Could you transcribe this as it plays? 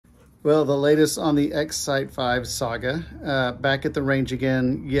Well, the latest on the X Sight 5 saga. Back at the range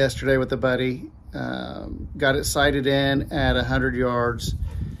again yesterday with a buddy. Got it sighted in at 100 yards,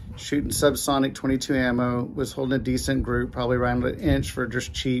 shooting Subsonic 22 ammo, was holding a decent group, probably around an inch for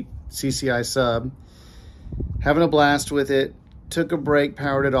just cheap CCI sub. Having a blast with it, took a break,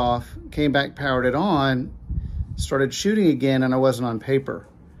 powered it off, came back, powered it on, started shooting again, and I wasn't on paper.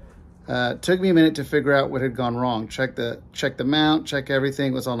 Took me a minute to figure out what had gone wrong. Check the mount, check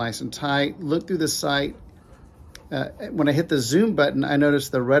everything, was all nice and tight. Looked through the sight. When I hit the zoom button, I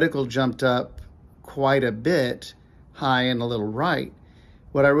noticed the reticle jumped up quite a bit high and a little right.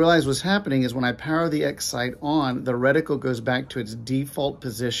 What I realized was happening is when I power the X Sight on, the reticle goes back to its default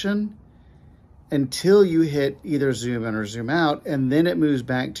position until you hit either zoom in or zoom out, and then it moves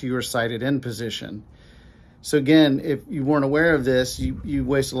back to your sighted in position. So again, if you weren't aware of this, you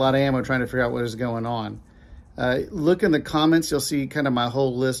waste a lot of ammo trying to figure out what is going on. Look in the comments, you'll see kind of my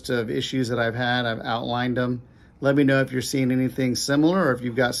whole list of issues that I've had. I've outlined them. Let me know if you're seeing anything similar or if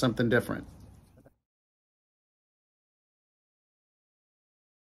you've got something different.